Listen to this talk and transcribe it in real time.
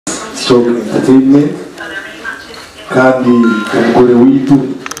show entertainment kandi umugore witu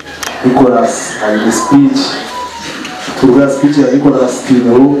Nikolas ari speech tuvuga speech ya Nikolas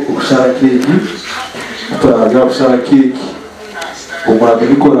tino ushaka keki turaga ushaka keki umwana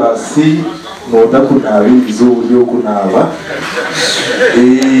Nikolas noda kunabi izuburyo kunaba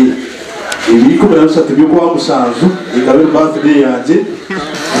ibiko barashaka byo kwa mushanju ikabe birthday yanje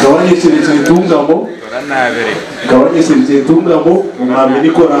gabanye cyerekezo itungamo gabanye cyerekezo itungamo umwana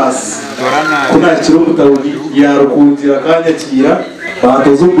Nikolas kuna kiro mutaroni ya Rukungiri akanyakira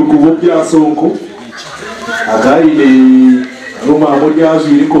batozo kubo byasonko agayire rumamo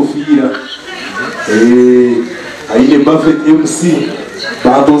ryajire kofira ayine Buffett MC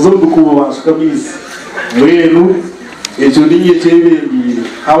batozo kubo bashaka bisi mwenu ejo ninye chebembire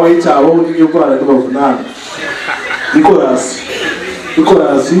hawa ichabo ninyo kwara tubavunana Nikolas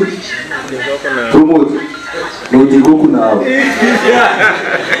promote nodigo kunaba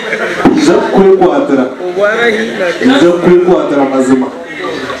iza kwekwatara mazima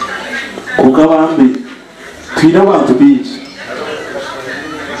kukabambe twira abantu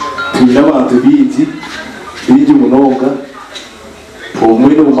biji munonga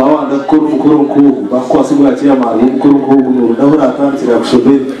umwe no mabanga ko umukoro nkubu bakwase bwati yamara umukoro nkubu no ndabura atantira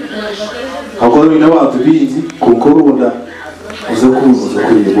gushobera akora n'abantu biji kuko rubona uze kuza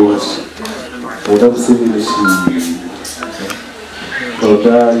kuyibosha oda busimishi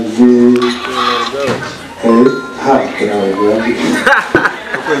oda ize ha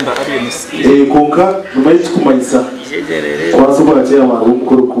konka nyuma y'ikumanisa kwase bwati yamara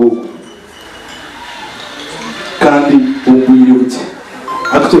umukoro nkubu kandi umbwire buke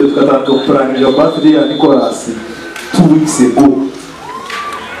actually tukataka kuplanning birthday ya Nikolas 2 weeks ago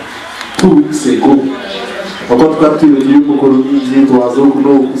Papa tukatira yuko kolonije twazo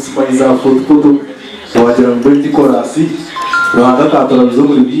kuno kusimaiza foto wagira ngo Nikolas rwanda katarabizo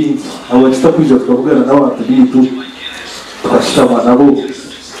muri byinshi abo kitakwije tukavugana n'abantu bitu twashitama nabo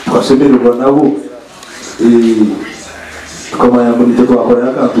twashemererwa nabo tukamanya muri cyo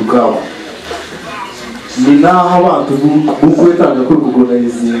twakorera kantukaho ninaho abantu bukwetanga kuri kugona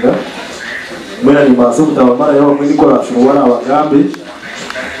izinga mwera ni maso kutabamara yaho muri Nikolas mu bana abagambe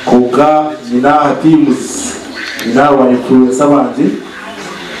kuka ninaho teams ninaho influencer banje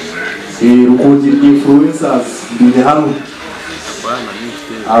Rukungiri influencers ndi hano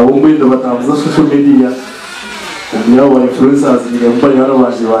abo mwendo batambuza social media nyawo influencers ni mbali hano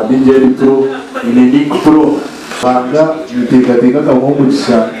banje ba DJ Pro ni Nick Pro banga niteka kama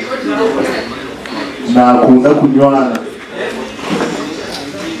umugisha nakunda kunywana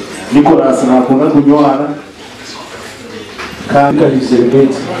Nikolas nakunda kunywana kandi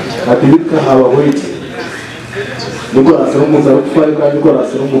kalisherengeti atirika haba wait Nikolas n'umuza rufari kandi Nikolas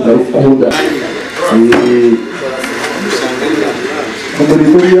n'umuza rukunda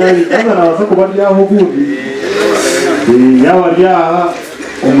muri yari ana nabaza kuba ryaho bundi yaba ryaha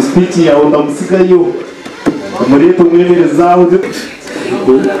umuspeech yawe ndamusigayo muri tumwemerezaho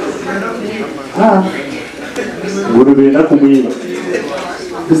Gurubena kumwiba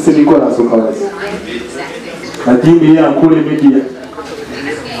ese Nikolas ukabaza Adimi ya Ankole Media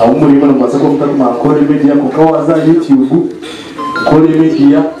aho muri bano masako mutaka Ankole Media kuko waza YouTube Ankole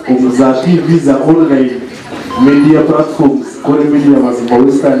Media umuza TV za online media platforms Ankole Media mazima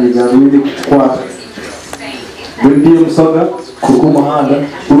Western Uganda kwa Ndiye musaga kuko muhanda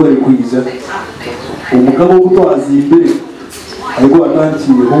ubari kwiza umugabo gutwaza imbere ariko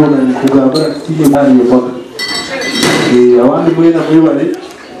atangiye hona ni kugambara kiye mari yo abandi mwena mwibare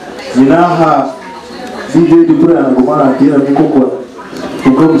ninaha DJ dipura ngomara tira bikokora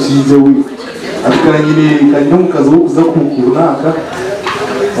kuko mushize wi akanyine kanyo mukazo kuza kukunaka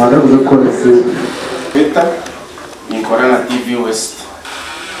wanda kuza gukora se beta NKORE TV West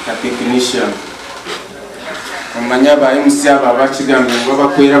ka technician umanya ba MC aba bakigambe ngo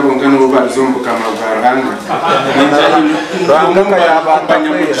bakwira bonga no barizombuka amabwaranga banga yabambanya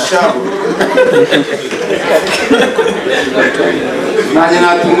mu gishabo nanye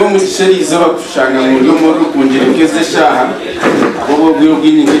natungo mu gisherizo bakushanga mu ryo mu Rukungiri keze shaha abo bwo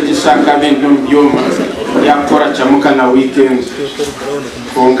bwinyi gishaka bendo byoma yakora camuka na weekend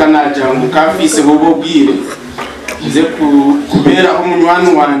bonga najangu kafise bobo bwire nze kubera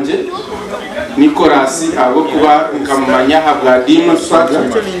umunywani wanje Nikolas abo kuba nkamanya habwa Dimo Swat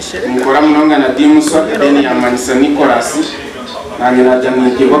mukora munonga na Dimo Swat deni yamanisa Nikolas nanye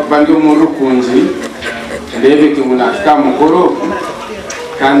najanye kiba kubandi mu Rukungiri ndebe kinguna afika mukoro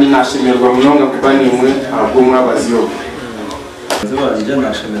kandi nashimirwa munonga kubani mwe abumwe abaziyo nzobanje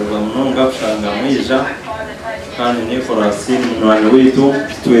nashimirwa munonga kushanga mwija kandi Nikolas mwana witu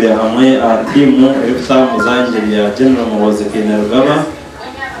twere hamwe atimu efta muzanje ya general muhoze kenerugaba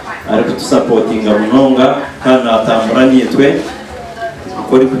ariko tusapotinga munonga kandi atambura nitwe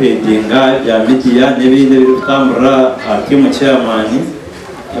ukora kwedinga bya media n'ibindi biri gutambura akimu chairman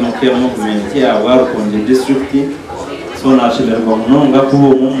MKORE movement ya Rukungiri district. So nashimirwa munonga kubo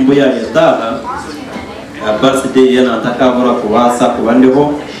mumbu ya yataha birthday yana atakabura kubasa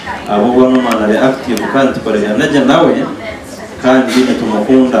kubandeho abo bono manare active kandi tukorera naje nawe kandi bine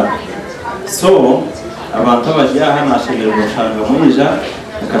tumukunda. So abantu abajyaha nashimirwa shanga mwija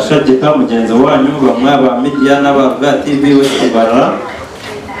akashagika mugenzi wanyu bamwe aba media n'aba TV Western Uganda.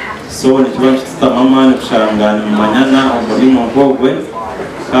 So ni kibantu tutamamane kushangana mu manyana umurimo ngogwe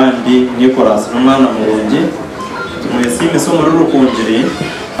kandi Nikolas n'umwana murungi tumwesime so muri Rukungiri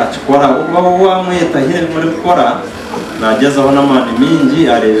akikora ubaho wamweta hiri muri gukora nagezaho n'amani mingi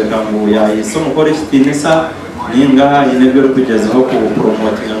arebeka ngo yayiso mukore shitinisa ninga inebyo kugezaho ku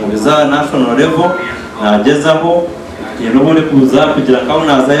promoting ngo biza national level nagezaho n'ubundi kuza kugira ngo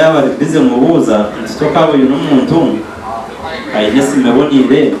naza yaba bize mu buza ntitokabo uyu n'umuntu ayinese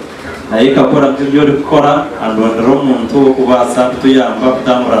mebonire ayika kora byo gukora andondero umuntu wo kubasa kutuyamba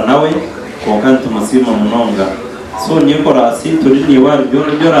kutamura nawe konka tumusima munonga. So Nikolas turi ni wari byo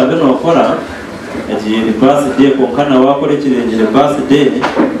rabe no kora agiye birthday konka na wakore kirengere birthday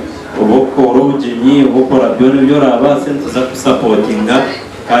uboko urujinyi ubokora byo rabase tuza kusupportinga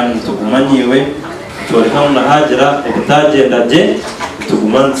kandi tugumanyiwe turi hano hagera ubutagenda je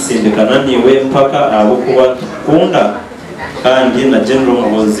tugumana sindikana niwe mpaka abo kuba kunda kandi na general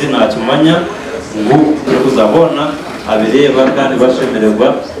muhozi nakimanya ngo kuzabona abireba kandi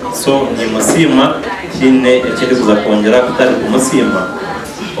bashemererwa. So ni musima kine ekiri kuzakongera kutari kumusima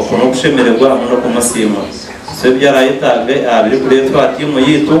okuno kushemererwa no kumusima. So byarayitabe abiri kuri twatimu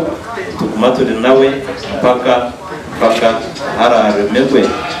yitu tuguma turi nawe mpaka hararemegwe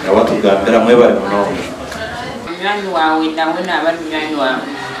abatugambira mwe bari munonga mwana wawe nawe nabari mwana wawe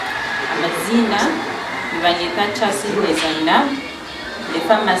amazina Nibanyita Chasilwezana, the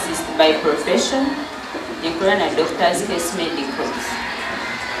pharmacist by profession, Nikolas na doctor's case medicals.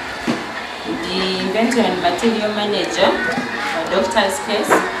 The inventory and material manager for doctor's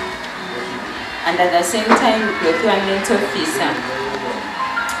case, and at the same time procurement officer.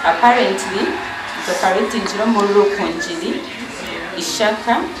 Apparently, the operating Rukungiri,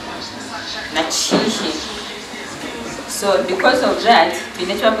 Ishaka, na Chihi. So because of that, we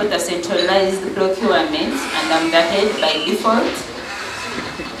need to put a centralized procurement, and I'm the head by default.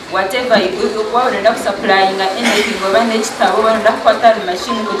 Whatever you do, we end up supplying anything. We end up quarter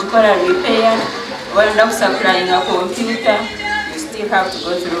machine, we repair. We end up supplying a computer. You still have to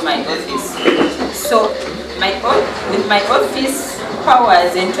go through my office. So with my office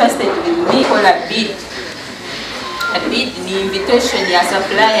powers entrusted with me, call a bid. A bid the invitation ya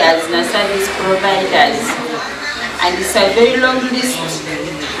suppliers and service providers. And it's a very long list,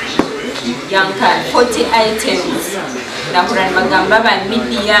 yanka 40 items. Now, Magamba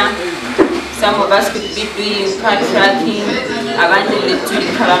media, some of us could be doing car tracking, abandoned to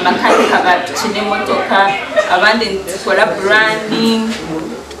Kavamaka, Chinemotoka, abandoned for branding.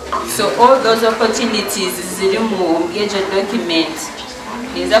 So, all those opportunities is engage a document.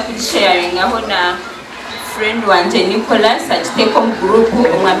 Is up sharing a friend wanje Nikolas take on group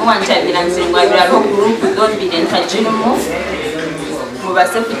umwami wanje abiranzingwa biraro group don't be entertainment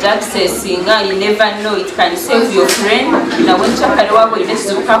mubase kuja accessinga. You never know, it can save your friend na wencha kale wabo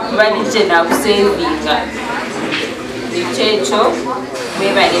inesuka kuba nije na kusavinga nichecho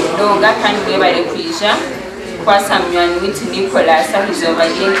mwebale ndonga kandi mwebale kwisha kwa samyani witi Nikolas akizoba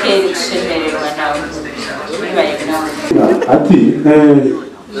yenkeri kushemererwa nawe mwebale nawe ati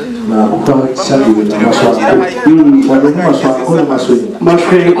na kutoa kishauri na maswali maswali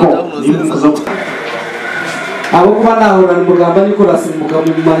maswali abo kubana ora mugamba Nikolas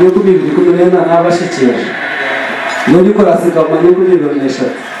mugamu mumanye kubibiri kumirena nabashikira no Nikolas kamanye kubironesha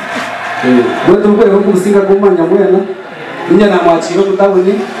bwo tukwe kusinga kumanya mwena inya na mwachiro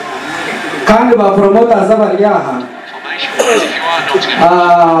kutabuni kandi ba promoters abariyaha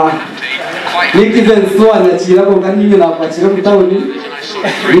nikivens to anyachira ko kandi inya na mwachiro kutabuni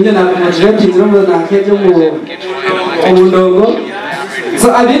inya na mwachiro kinjiro na keje mu omundongo.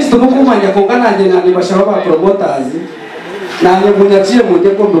 So abintu tumukumanya ko kananje nani bashaba ba promoters nanye munyachire mu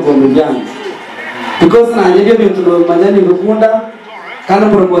ndeko ndogondo byanyu because nanye byo bintu no manyani rukunda kana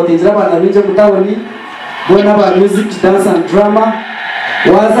promotingira abana binje kutaboni bona ba music dance and drama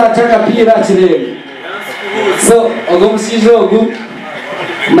waza chaka pira kirenge. So ogomushijogu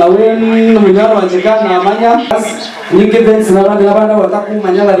nawe n'umunyaro wanje kana amanya nikivens n'abana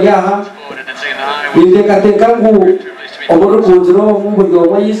batakumanya bariyaha indekateka ngo oboro kunjiro mu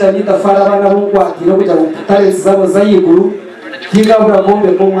buryo bayisha nitafara abana bo kwakira kujya mu talents zabo zayiguru tingabura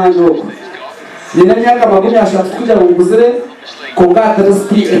bombe ko mwanya woko nina myaka 30 kuja nguzire kongata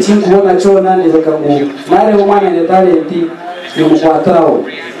resti ekin kubona chona nereka ngo mare umwana ne talent ni mukwataraho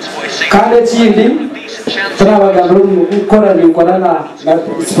kandi ekindi turabagana mu gukora nikorana na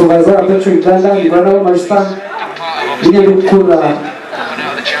supervisor wa Western Uganda ngorana wa Majista ni gukura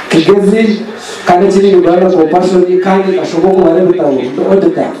kigezi kandi ekindi ngorana ko passion kandi ashoboko bare bitawo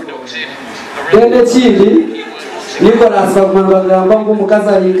odita dende ekindi Nikolas bagamba ngo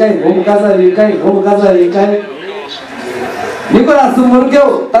mukaza yikaye Nikolas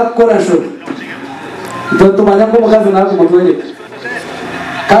umurgeo takora shuri ndo tumanya ngo mukaza nako mutwereka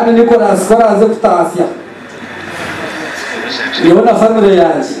kandi Nikolas koraze kutasya yona family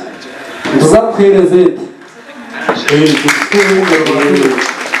yaje uzakwerezete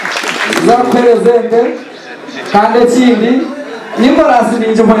uzakwerezete kandi ekindi Nikolas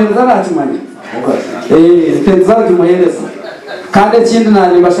ninje muhereza nakimanye tenzaki muhereza kandi ekindi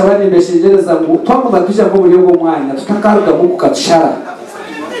nani bashabani mbeshingereza ngo twakuba tujya ko buri bwo mwanya tutakaruga mu kukashara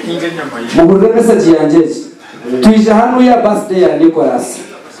mu buryo message yanjeje tuje hano ya birthday ya Nikolas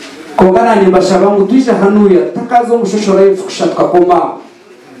kongana ni bashaba ngo tuje hano ya takazo mushoshora yifusha tukakoma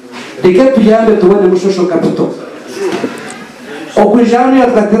deke tuyambe tubone mushosho kapito okujano ya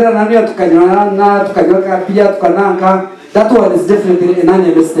tukatera nani ya tukanywa pia tukananka that one is definitely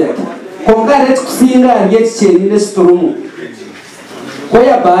an mistake kongare kusinga yekichenyi nesitorumu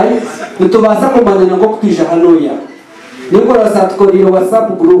koya bai nitubasa kumanya ngo kutija hanoya Nikolas atkorira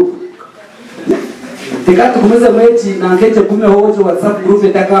WhatsApp group tikati kumeze mwechi na nkeje kume hoje WhatsApp group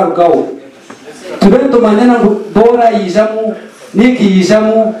etakarukawo tubento manena ngo bora yijamu niki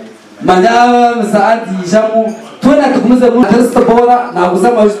yijamu manya msaadi yijamu twena tukumeze mu test bora na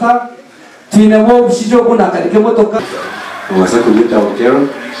gusama usta twinemo bishijo kuna kalike motoka wasa kumita hotelo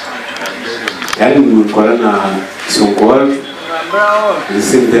yani mkorana Songol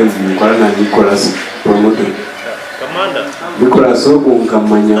the mkorana Nikolas promoter Nikolas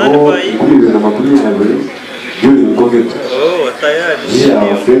kungamanyaho kuri na makuru yaburi during COVID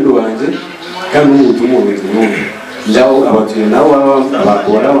ya friend wanje kandi umutumo wetu njao abatuye nawo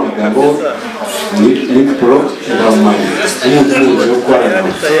abakora bamugabo ni pro ndamanye umutumo yo kwara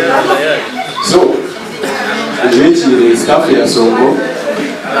so jeje staff ya Songo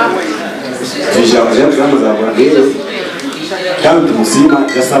tujyaje bwamaza bwagere kandi musima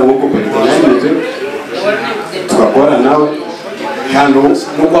gasabo ko politiki tukakora nawe kandi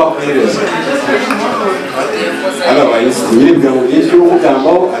no kwakohereza otherwise nyiri bwa mugisho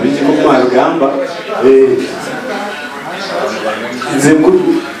umugambo abije mu marugamba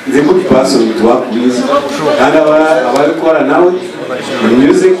nzego person to work with kandi abakora nawe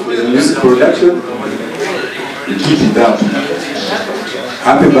music production keep it up.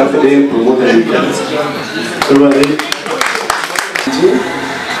 Happy birthday, promoter Nikolas. Everybody.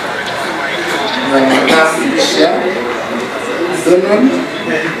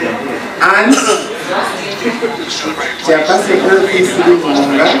 And Chairperson Isli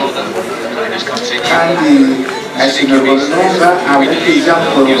Munga and Ashinogononga Abukija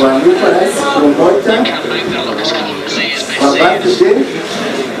for Nikolas promoter for birthday.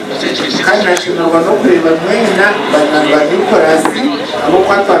 Kandi nashimwa no kureba mwena bananga Nikolas abo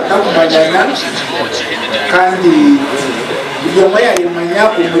kwatwa takumanyana kandi iyo moya yimanya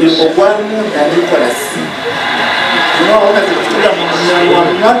umurimo gwanu na Nikolas no ona tukugira mu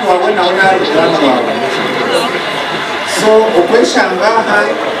mwana wawe na ona rugano so okweshanga ha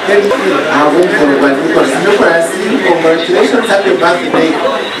abo kureba Nikolas congratulations, happy birthday.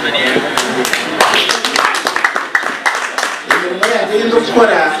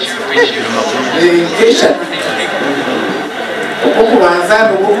 Gukora education uko kubanza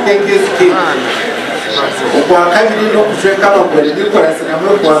no kutegezike uko akabiri no kusheka abagore Nikolas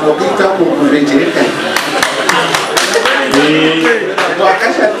namwe kwanga kwita ku kurejereka uko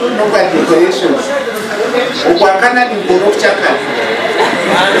akashatu no kwa decoration uko akana ni ngoro chaka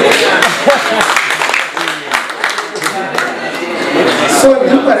so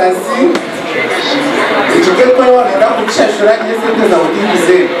Nikolas Ituke kwa wana kuchashura nyesete za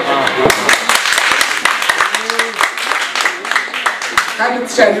udingize kandi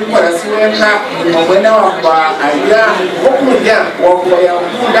tshani Nikolas wena mwena wamba aya okumya wakoya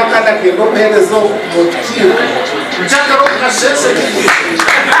ukunda kana kendo perezo mutiki njaka rokashese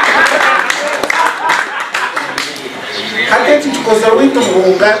hata tukoza wito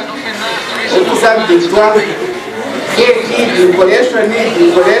munga okuzambitwa keki decoration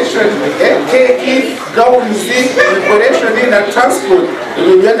keki gowns decoration na transport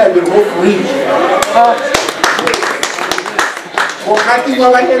ndio na bebo free wakati wa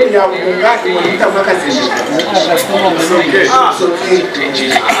bahari ya mungati wanita mwaka sisi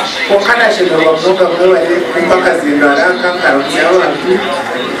wakana shendo wa mboga mwewa mpaka zindaraka karutia watu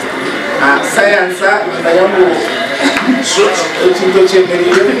science ndayangu uchindo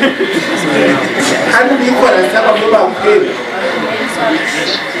chemeriyo hadi Nikolas saba mboga mkeli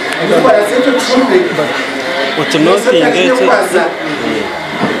Nikolas seto chumbe utunozi ingete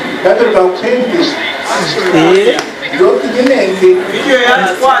Dato ba mkeli Yoki jinenge video ya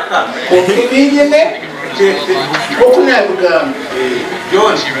kwata koki bijene kokuna bugam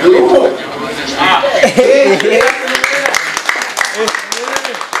John Luko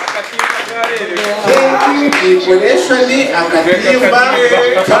Ikoleshoni akatimba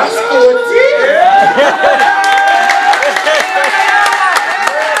pasipoti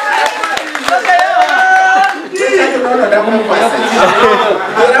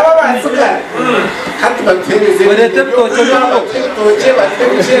hati batereze barete toche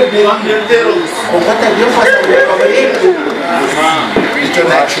bateruche ndero okata byofasa kwabayeko ito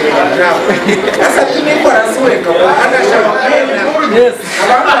nachira asa Nikolas weka ana shabakena yes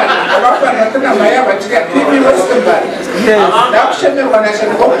abafana tena maya batika TV Western Uganda nakushemera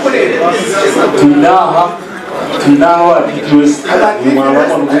wanashaka kokule tunaho atitwese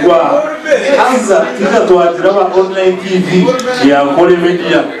umwaba mugwa anza tuzatwagira ba online TV ya Ankole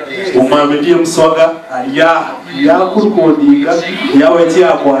Media umamedia mswaga ya kurukodinga yawe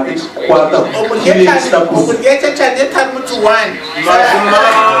cya kwata umugete cyane tamutu 1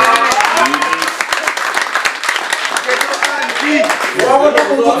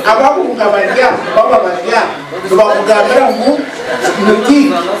 ababunga barya baba barya tubakugambira ngo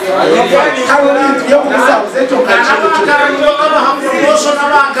nuti hano yo kusabuze cyo kacyo promotion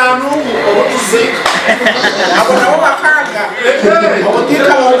abanganu ubuzika abo nabo bakanga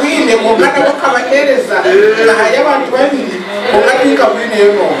ubutika wabine ngana bakabahereza nahaye abantu babiri ugatika wine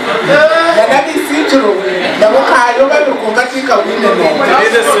yo yanabi sitro nabo kayo badukungatika wine no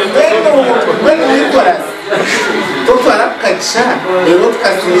when Nikolas Tutara kacha, erot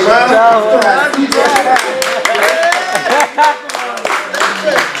kasiba, turasiba.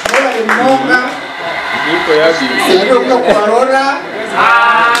 Mola imonga. Niko yabi. Sero kwa corona.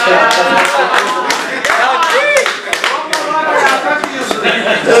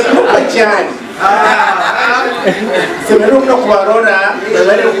 Nuko cyane. Sero kwa corona,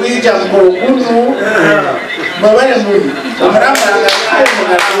 bari kwija ngokunu. Babare muri. Amaramba ngaye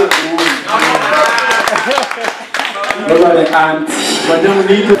munatuku. Babare anti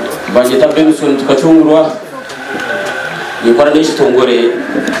bagita Benson tukachungurwa nikora n'ishitongore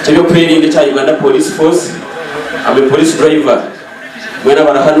cyo kwirinda cya Uganda Police Force abe police driver mwena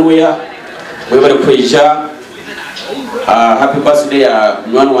barahanuya we bari kwija happy birthday ya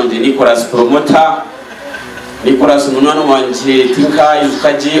mwana wanje Nikolas promoter Nikolas mwana wanje tinka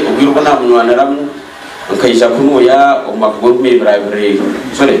yukaje ubwirwa na mwana ramu ukayija kunuya umakuguru library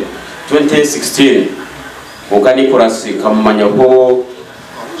sorry 2016 Uka Nikolas kamumanya ko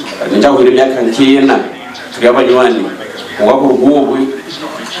njawire myaka nkiyena turi abanywani uwako rwubu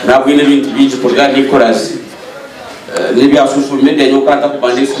nabwine bintu bije kurga Nikolas nibya social media nyokata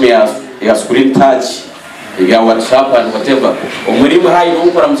kubandisme ya screen touch ya WhatsApp and whatever umurimo hayi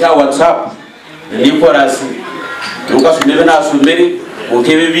ukora mcha WhatsApp Nikolas ukasumebe na sumeri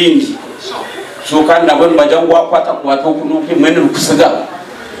ukebe bingi so kandi abone bajangu akwata kwata kunuke mwene rukusiga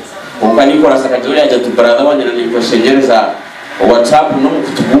Uka Nikolas akajya ajya tubarada banyana n'ikoshengereza WhatsApp no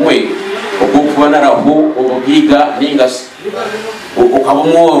mukutubumwe ukubona raho ubugiga ningasi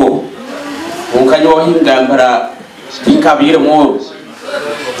ukabumoro ukanyo hingambara tinkabire moro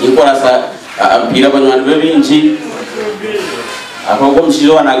Nikolas abira abanywana bebinji akogo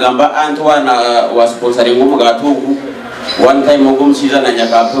mshizo wanagamba Antoine wa sponsoring umugatugu one time ngo mshiza na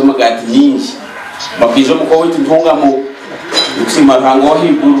nyakape umugati nyinji bakizo muko witu ntungamo ukusima rango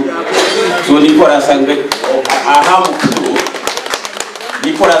hiburu so Nikolas angbe ahamu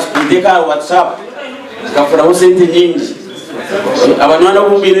Nikolas kudeka WhatsApp kafura usente nyingi abanwana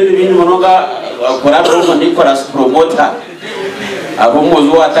bumbire n'ibintu monoga akora bro Nikolas promoter abo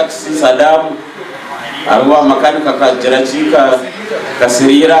muzo wa taxi Saddam abo makanika kajerachika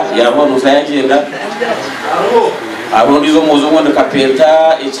kasirira yabo nusayagenda abo ndizo muzo ngo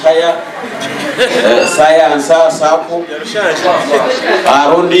kapeta ichaya science sapo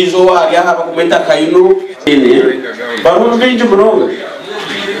abo ndizo wa yaha bakumenta kaino ene baru binje munoga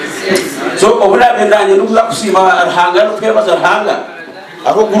so obula bendanye nukuza kusima arhanga no kweba zarhanga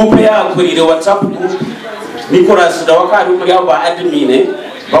ako group ya kurire WhatsApp group Nikolas da wakari muri aba admin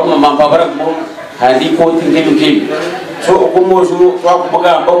bamwe mambabara mu handi ko tingebi so okomozo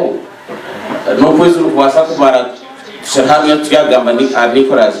twakumugamba no kwezu kwasa kubara sharhamwe tuyagamba ni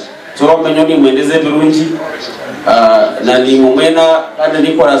Nikolas so menyoni mwendeze birungi na ni mumwena kandi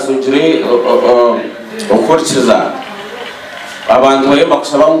Nikolas ujure okurikiza abantu bayemba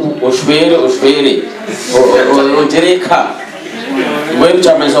kusaba ngo ushwere ugereka wewe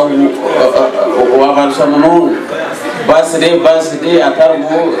chameza wabantu muno basire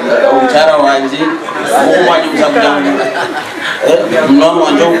atarumu umchara wanje umwanyu mzakujanga mnono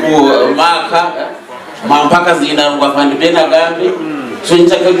wanje ku maka mampaka zina ngwafandi bena gambi so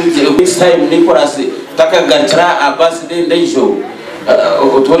nchaka this time Nikolas taka gantra abaside ndejo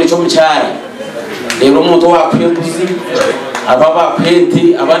utori cyo mchara rero umuntu wakwembuzi ababa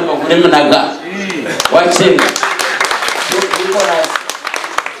penti abantu bakuremenaga wachenga Nikolas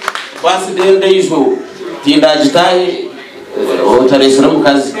baside ndejo tinda jitaye utaresera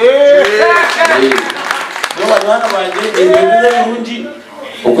mukazi bana banje ngeze rundi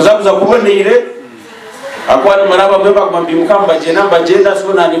ukuzabuza kubonere akwani maraba mweba kumambi mukamba jena bagenda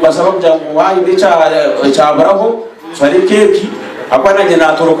so nani basaba kujangu wayi becha baraho swari keki akwani nje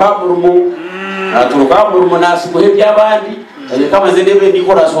naturuka murumu nasi muhebya abandi kama zendebe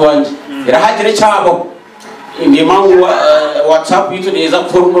Nikolas wanje irahagire cyabo indimangu WhatsApp yitu neza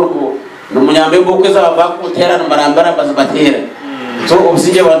kurumuruko numunyambe bokweza bakuterana marambara bazabatera so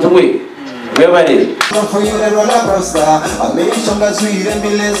obusije bantumwe bebare for you that run a buster I make some sweet and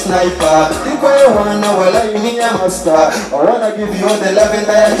be sniper think why you wanna wala you need a master I wanna give you the love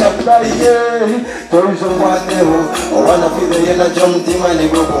and I chapter yeah tozo watero I wanna feel the yena jump mani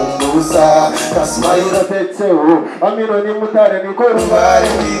go kumbusa kasmaira peteo amiro ni mutare ni korubare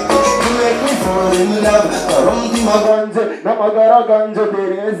you make me fall in love around my ganje na magara ganje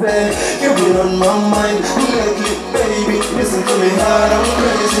tereze you been on my mind lately baby listen to me hard I'm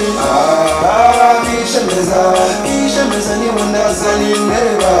crazy Kishameza ni wandazani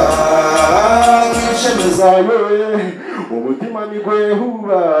neba Kishameza yoye umutima migwe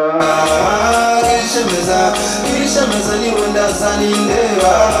huba Kishameza ni wandazani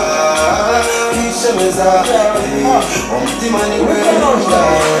neba Kishameza umutima migwe huba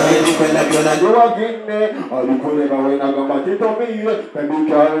Kwenda biona dewa gine Alukule bawe na gama titomire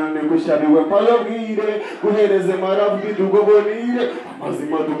Pembikale ni kushabiwe palogire Kuhereze marafu kidugo bonire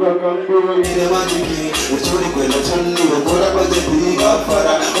Mazima tukakangwe Ine majiki Uchuri kwenda chani Wakura kwa zepi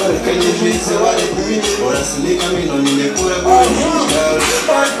Gafara Warekenye juize warepi Orasinika mino nile kura kwa nijal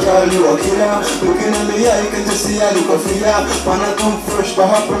Bakali wakila Lukina miya ikentesi ya lukofila Pana tum fresh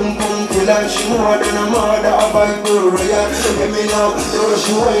Baha pum pum kila Shimua dena mada Abai kuruya Give me now Yo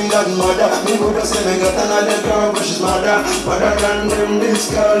she ain't got mother Me go to say me got another girl But she's mother Mother than them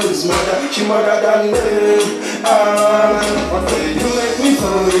This girl is mother She mother than them You make me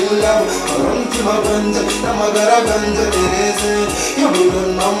fall in love Around to my guns Namagara ganja tereze You be on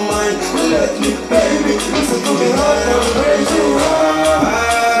my mind Let me baby Listen to me hard I'm crazy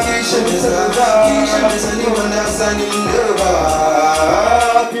Kishameza ni wandazani ndeba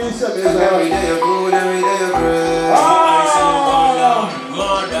Kishameza every day good every day great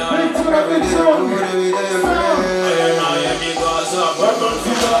every day good every day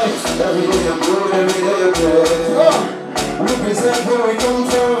great every day great represent where we come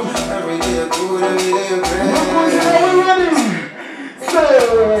from every day good every day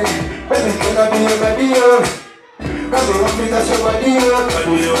great baby can I be your baby Baby, want me touch your body, now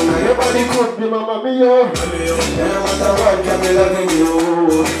your body could be mama mia. And no matter what, can be loving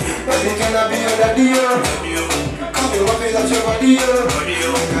you. Baby, can I be your daddy? Baby, want me touch your body,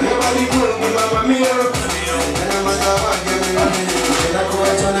 now your body could be mama mia. And no matter what, can be loving you. And I go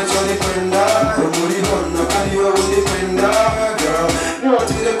out on a jolly prenda, the booty on the patio with the prenda, girl. You want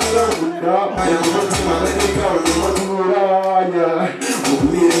to the cool on I am not my baby girl, you want to go out, with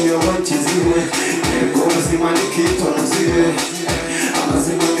me and your watch is in it. Zima nikito nzire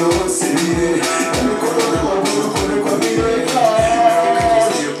Amazima nyosire Mikono na mabuno kone kwa mire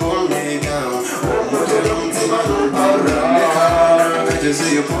Say you pull me down Motoro mzima numpara Can't you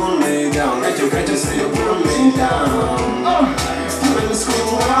say you pull me down Can't you say you pull me down You make me scream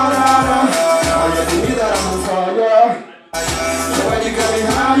wah-da-da I got to me that I'm on fire Nobody got me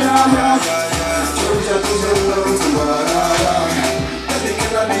higher Choja tuja love to wah-da-da Baby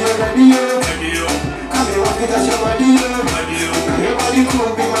can I be your radio That's your body, your body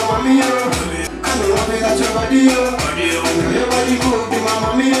could be mama mia. I'm loving that your body, your body could be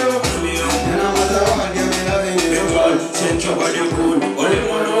mama mia. And I'm not about to be loving you. Send your body good. Only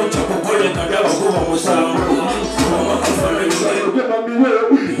one on top of the Kadaba who was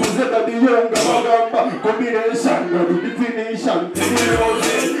combination, definition.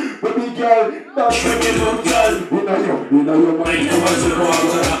 girl. That's when you look, girl. You know your mind, you want to go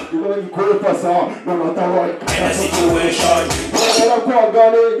out. You know you go pass out, no matter what kind of situation.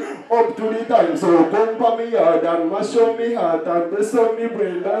 Up to the time, so come for me hard and mash on me heart and press on me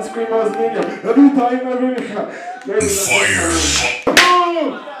brain and scream as me. Every time, every fire.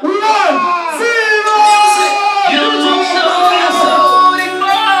 1, 0. You don't know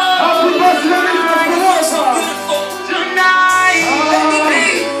happy birthday tonight.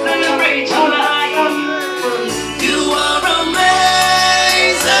 Celebrate your life. You are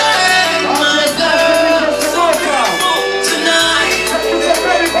amazing, my girl. Tonight,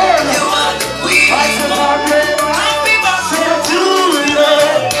 you are the queen. Happy birthday to you.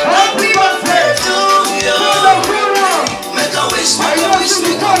 Happy birthday to you. Make a wish, make a wish,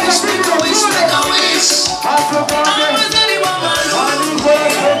 make a wish, make a wish, make a wish.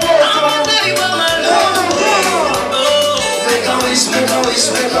 Make a wish, make a wish,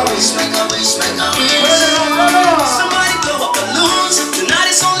 make a wish, make a wish. Somebody blow up balloons. Tonight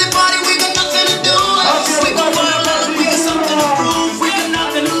is only party, we got nothing to do. We gon' wild out, we got something to prove. We got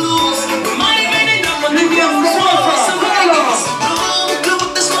nothing to lose. We might even end up on the ground floor. Somebody give us some bloom. Blow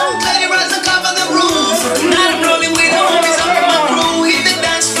up the smoke, let it rise and cover the roof. Tonight I'm rolling with the homies up in my crew. Hit the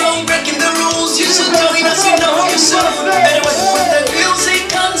dance floor, breaking the rules. You should join us, you know yourself. Better when the music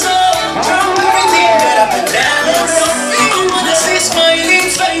comes on, drop everything, get up and dance. Smiling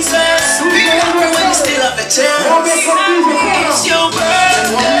faces, be happy when you still have a chance. It's your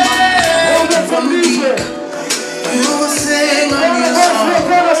birthday. You will sing on your song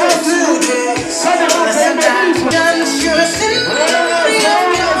today.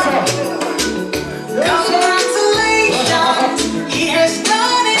 Congratulations, he has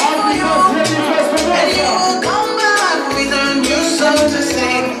done it for you, and you will come back with a new song to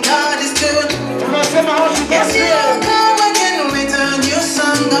sing. God is good. Yes, you will come.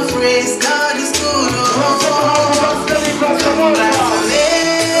 Praise God is good.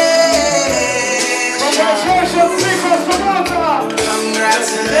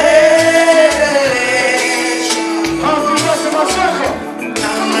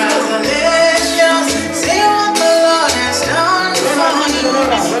 Congratulations. See what the Lord has done for you.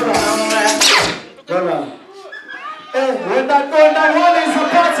 When that one is a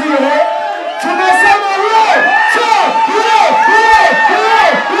party, to the summer road.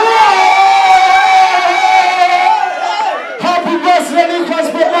 Happy birthday, Nikolas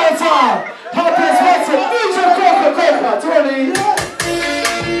Bonanza! Happy birthday, DJ Coca-Cola, Tony!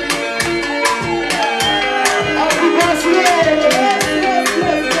 Happy birthday!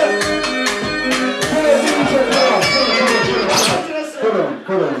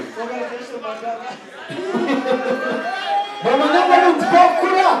 Hold on. Mama nyama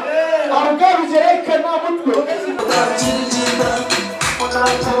mutbakura, arugaru jereka na mutlo.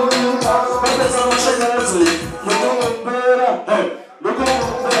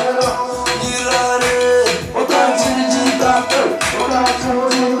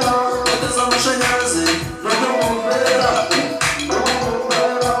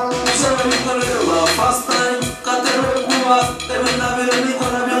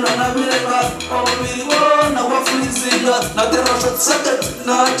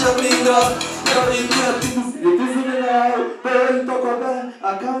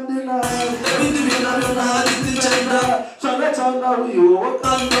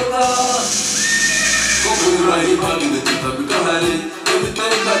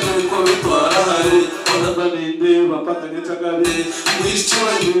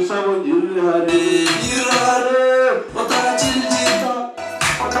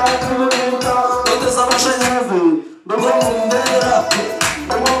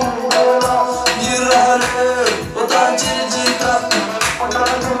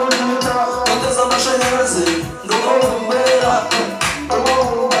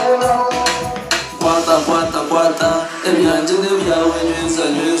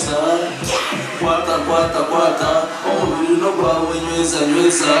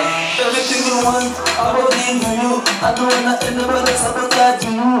 Everything you want, I will give you. I don't wanna anybody sabotage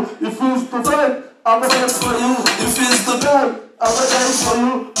you. If it's to fight, I'm gonna fight for you. If it's to die, I'm gonna die for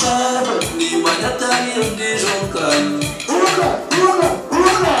you. Ni manyatani mdijonkani. Ura.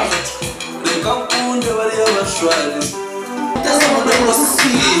 Reka kunde bali abashwari. Tasa mundo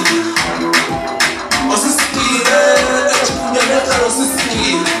wasiki. Wasiki, chikunde meka wasiki.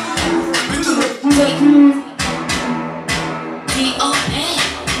 Bitu no.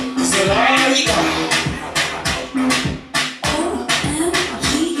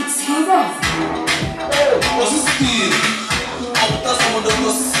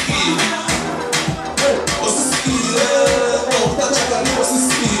 What's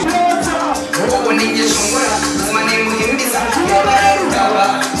the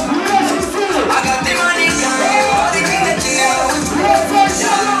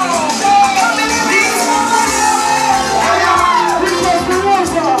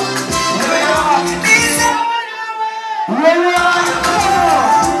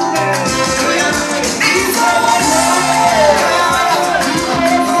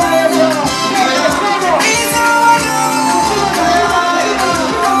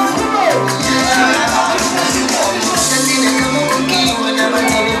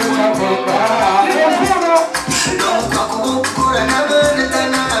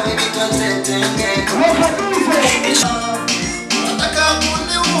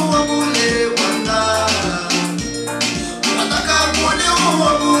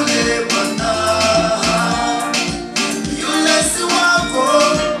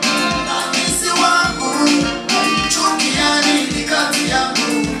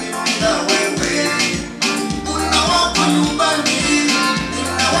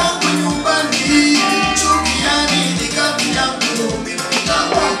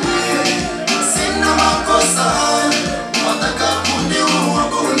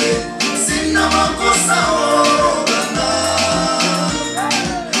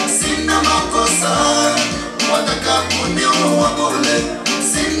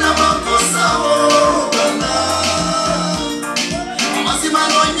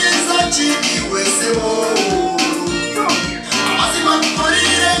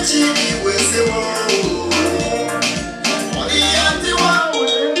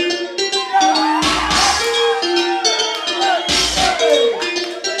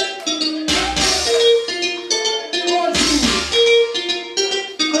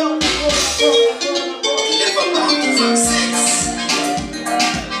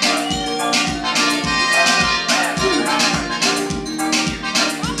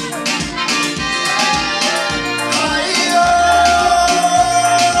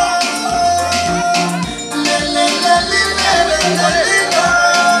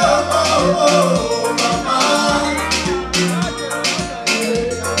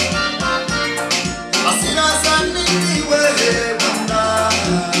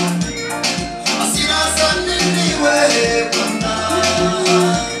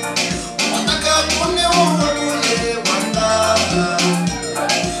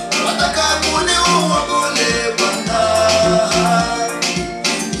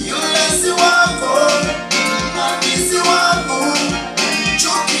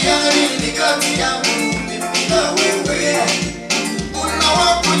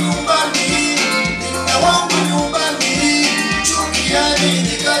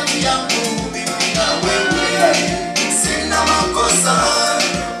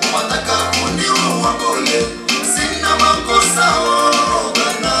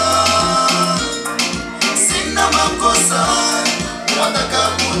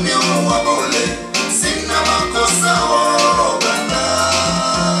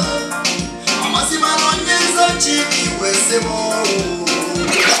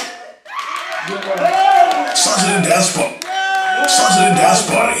Sergeant Dance Party. Sergeant Dance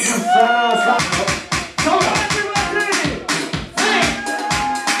Party.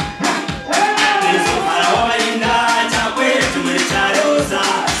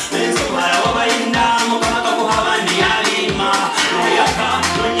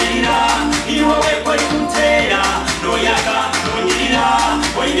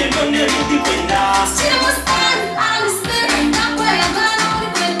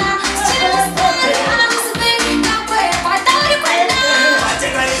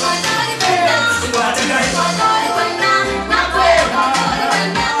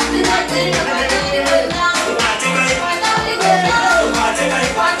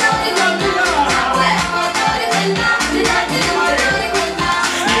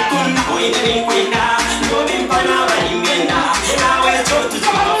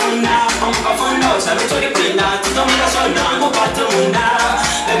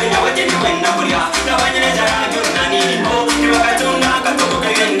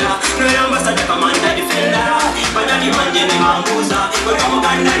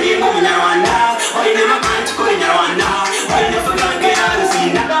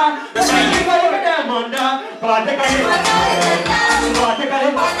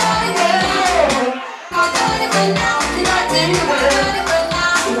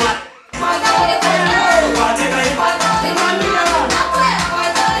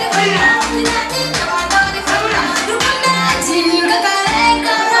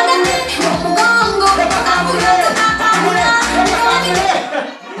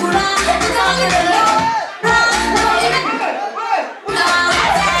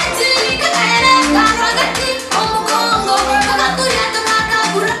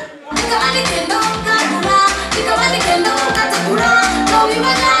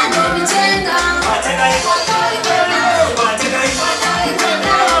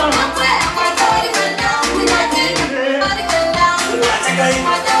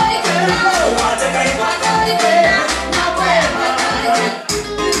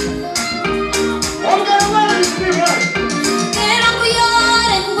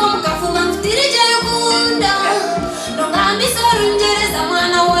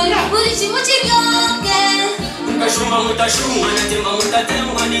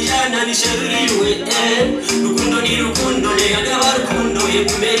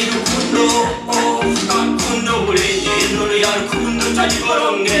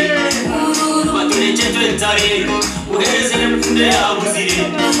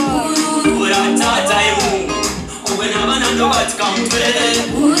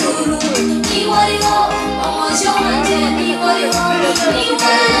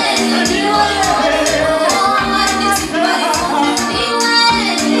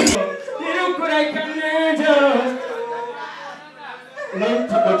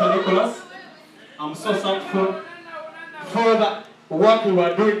 Nikolas, I'm so thankful for the work you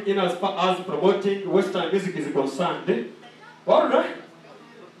are doing in as far as promoting Western music is concerned. All right,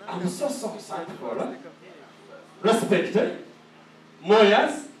 I'm so thankful. Respect,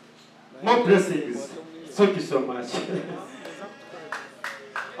 Moyas, More blessings. Thank you so much.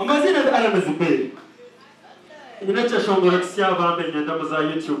 Amazina aramazibeli. Inacha shongora kisia vambe nyenda maza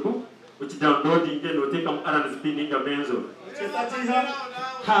YouTube. Uchi downloading no take am aramazibeli nga benzo.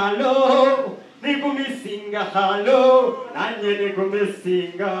 Hello, nikumisinga hello, nanye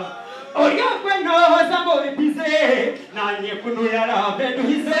nikumisinga. Oya kweno zambo bize, nanye kunuyara bedu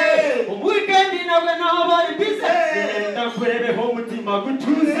hize. Weekend na weno bari bize. Nenda kurebe ho mutima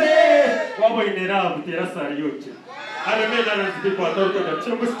gutuze. Wabo inera butera sari yote. Alemena na zipo atoroka na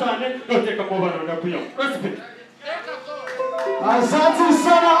chumustane, yote kama bana na kuya. Respect. Asante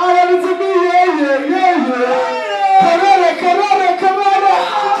sana aramazibeli. Kamera.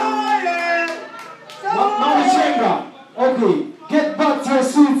 Mama Chenga. Okay, get back to your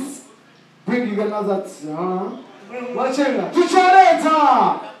seats. Bring you another. Wachenga.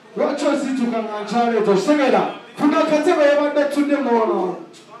 Tuchareta. Wacho situ kama chareta. Segera. Kuna kateba ya banda tunde mono.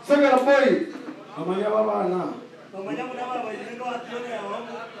 Segera boy. Amanya baba na.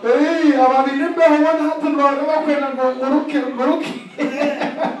 Hey, ababiri mbe huwa hatu lwaga wakwena ngoruki.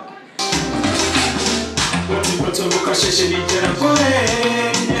 But look at she need to go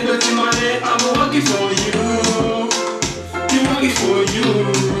and don't you money, I'm working for you. I'm working for you.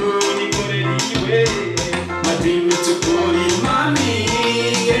 Nikore niwe. My dream is to call you mommy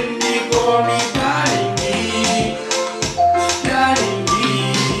and you call me darling. Yeah.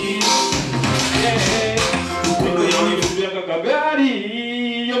 Kuno yoni fuya kakagari,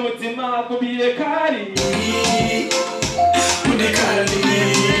 yomutima kubiye kari. Kudekali.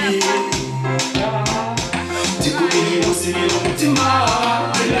 Tikubiri musiri umutima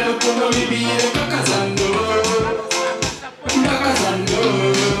Elero kuno bibiye kakazando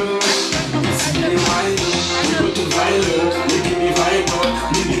Isibiri wailo, you go to vailo You give me vibe,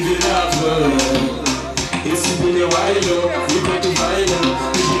 you give me love Isibiri wailo, you go to vailo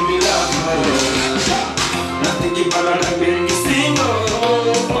You give me love Nothing ibala na bengi singo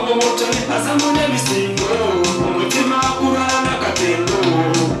Mama moto ni azamune bisingo Umutima kurana na katengo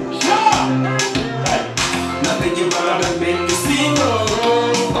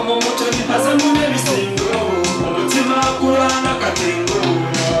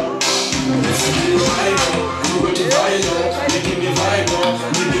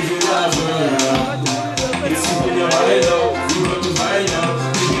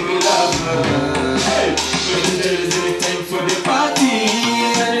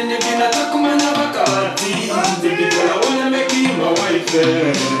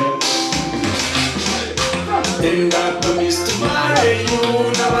And I promise to marry you.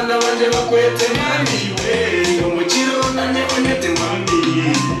 Nabana wanje bakwete mami we. Omuchiro na nyonete mami.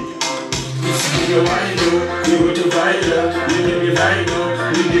 If you want you go to Vilo. You give me Vilo,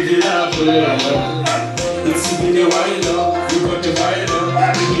 you give me love. It's been a while, you go to Vilo,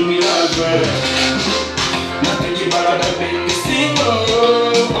 you give me love. Nothing you bother make me single.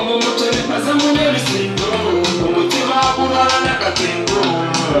 Omo motoni pasamune single. Omutima kurana katengo.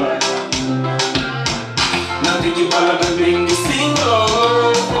 You bother being single.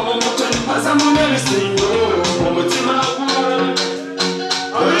 Omo motoni pasamune single. Omutima kurana.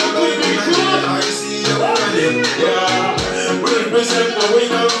 I see you running, yeah. We represent where we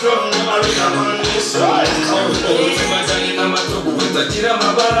come from.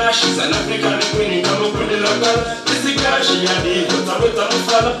 She's an African queen, come up with the local. This is girl, she had the but I'm with a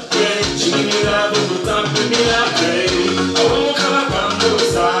father. She made me love, but I'm with me like I won't come up on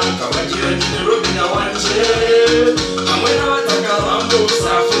those. Come back here in the room in a one chair. And when I want to go on those,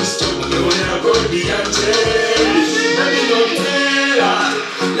 I feel stupid. You will never go the answer. Baby, don't tell.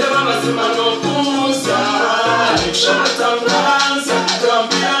 Never must have no pusa. If shut up, dance. Don't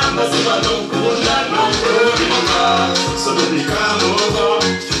be a massive no puna, no puna. So baby, come over.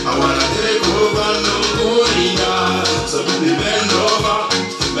 I wanna take over, no puna. So baby, bend over.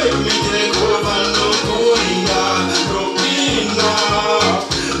 Make me take over, no puna. Robina,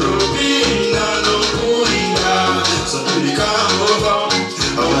 no puna. So baby, come over.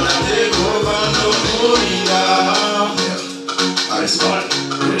 I wanna take over, no puna. I spot.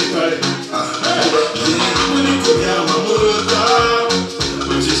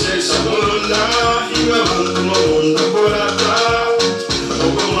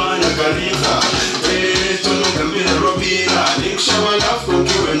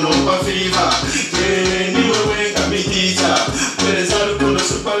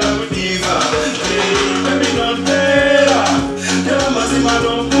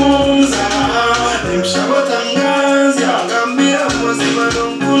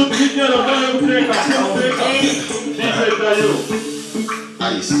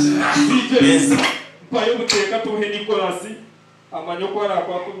 Payo muteka tuhe Nikolas amanyokora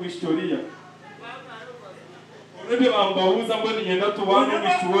kwa historia Maybe ambauza mboni yenda tuwanu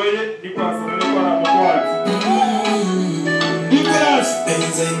mishweye ni kwa sababu kwa mkwati. Nikolas, I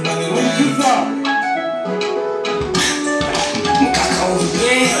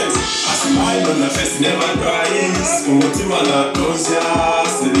smile on the face, never cries.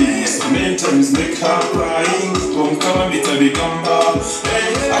 So many times make her crying. Come meet a big gamba.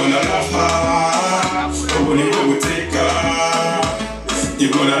 I wanna love her. Oh, when you go take her, you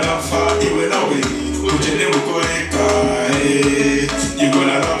gonna love her even away. You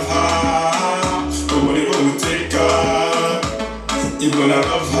gonna love her. Oh, when you go take her, you gonna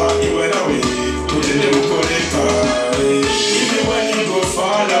love her even away. Even when you go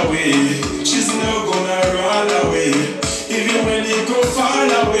far away, she's not gonna run away. Even when you go far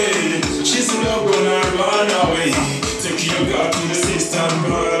away, she's not gonna run away. Take your girl to the sister and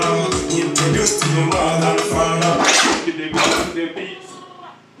brother, introduce to your mother and father. Give the beat to the beat.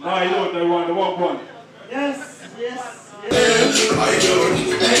 My Lord, I want to walk one. Yes, yes, yes. My Lord,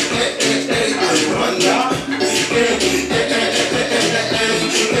 I wonder.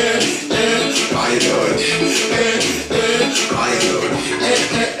 My Lord,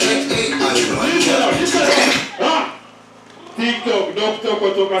 TikTok, doctor,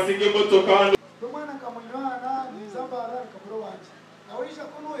 kutoka Singapore, kutoka Mwana kamwana ni zambara kamro wanje. Awisha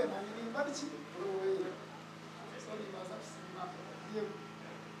kunoye na ni mbali chini. Sorry mazapsi na. Ndio.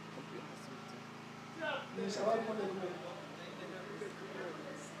 Ni shawaru kwa leo.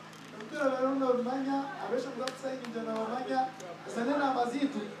 Ndio ndo manya, abesha mzapsa ndio na manya. Sanena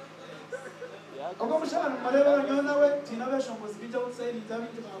mazitu. Ogo mshana mareba nyona we tinabesha muzibija utsaini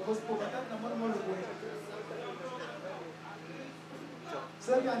ntabindi ma gospel batatu na mwana mwana kwa.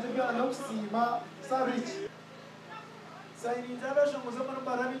 Sabi anjibya no kusima sabiki. Saini ntabesha muzama no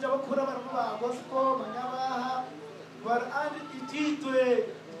barabija bakura baramo ba gospel manyabaha bar and ititwe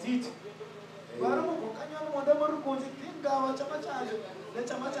itit. Baramo kokanyana mwanda mu rukunzi tingawa chama chanje. Ne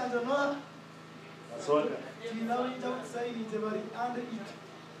chama chanje no. Asonga. Tinawe ntabwo saini ntabari and it.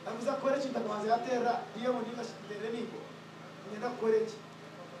 Akuza korechi ndakwanza yatera iyo munika shindere niko ngenda korechi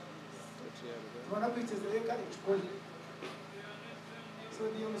tubona kwitezere kandi chikoli so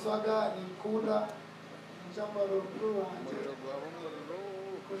niyo muswaga ni kunda njambaro rwanje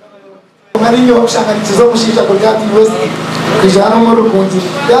marinyo kushanga nizo mushinja ko byati west kujana mu rukunzi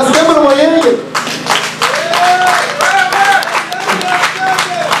yasikemo mu yenge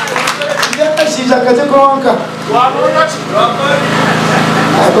ngenda shinja kaje konka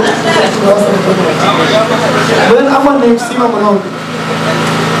when I'm next to my mom,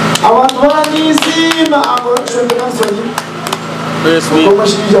 I want one easy. I'm going to show you. Como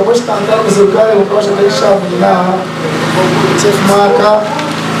se já vou cantar o seu cara, eu posso deixar lá. Chef Maka,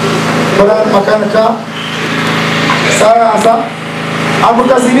 Koran Makanika, Sara Asa. Abu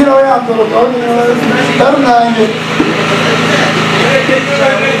Kazini na wewe antoro kwa taruna nje.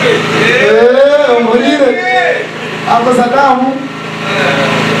 Umurire. Abu Sadamu.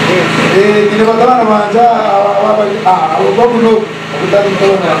 Nilipatana manja wababu no kutani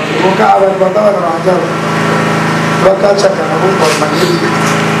mtona ukaba nilipatana manja wakacha kana huko mangili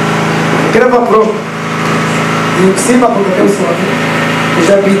kiraba pro nikisema kwa kesi wapi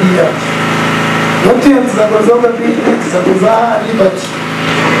ishabidia yote yanzagozoga bidi zagoza liberty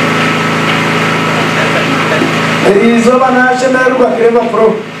erizo bana shana ruba kiraba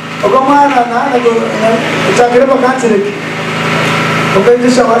pro okomana na chakiraba kansele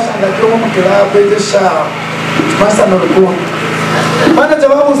Ukaendesha washanga kama mkila ukaendesha masa na rukuwa. Manager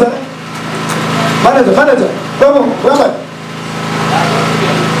babu za manager babu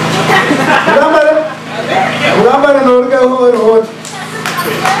Ugambare no urga ho.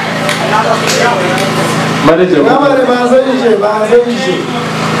 Manager Ugambare bazayije.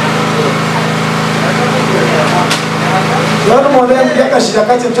 Lado modelo yakashira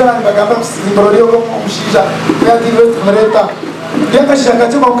kati mtona bagamba kusimbolio ko mushija ya divest mereta yakashira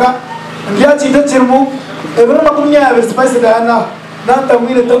kati monka ngiati ndetirmu ebona makumya be spice dana nanta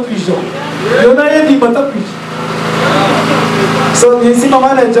mwile tapijo yona yedi matapijo so nisi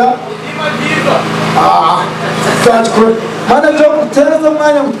manager manager kutereza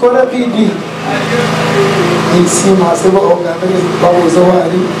mwanya kukora PD nisi masebo organize babu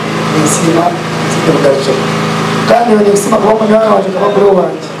zawari nisi ma sitokacho kandi wene kusema kwa mwana wanje kama bro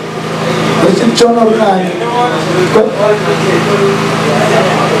wanje ndichono rukanye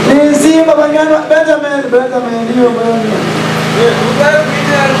nizima banyana Benjamin hiyo bwana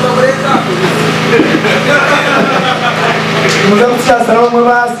muzamsha salamu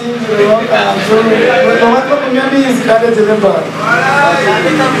basi ndio watu kunyambizi kale telemba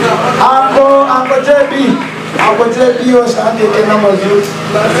anko JB ako JB washande kena mazuri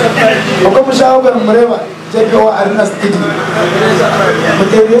uko mushaka mureba JB wa arena studio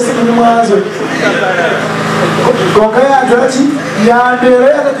mutebese muri mwazo konka yanzachi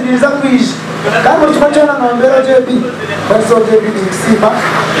yandere akatiriza kwisha kandi muchimachona nombera JB baso JB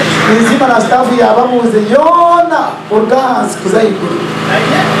nzima na staff yabamuze yona urgans kuzaikuri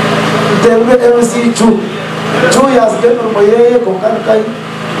mtebwe MC 2 years geno moyeye konka kai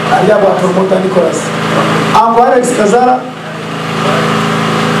aliaba promoter Nikolas Alex Kazara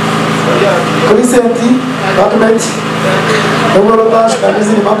Kulisenti Bakmet Ogoro Bash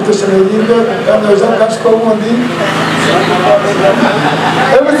Kamizi Mamto Shenedimbe Kano Jean Kashko Mondi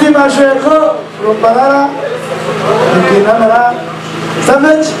Everything Masheko Roparara Kinamara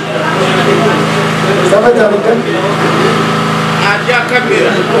Savage Alika Aja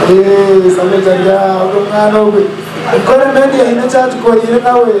Kamera Savage Aja Ogomano NKORE Media inachat ko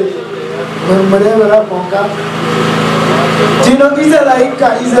irena we mureba konka Tino is like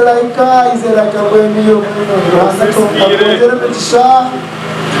when you rasa to abonder metisha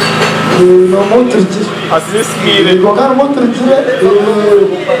no montriti assist go kan montriti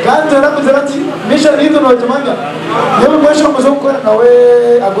kan tera kuzarati mission ido no jamanga yebo mwesho mzo ko na we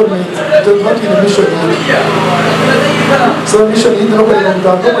agreement to not in mission so mission ido no ko na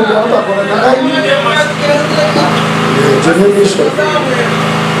mtako ko na ko na ngai mission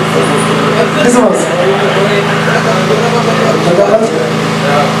this was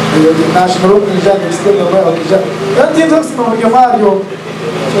the national organization is still aware of the and the talks from your Mario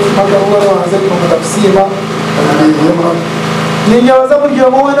magawara zetu mtafsima ninyawaza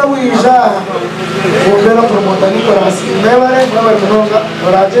buryo mwana wija ubera promoter Nikolas mebare mnonga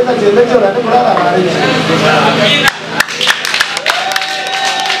oragenda genda cyora ne kurara bari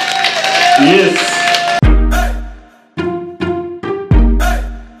yes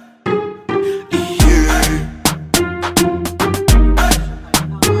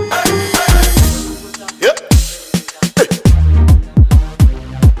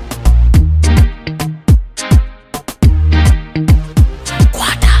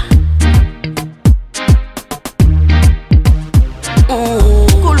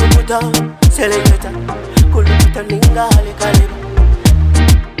Selecta, kuluta ningale kalero.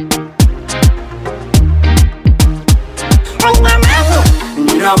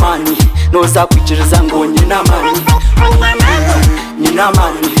 Nina mani, noza kuchiriza ngo nina mani. Nina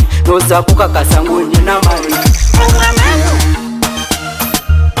mani, noza kukakasa ngo nina mani.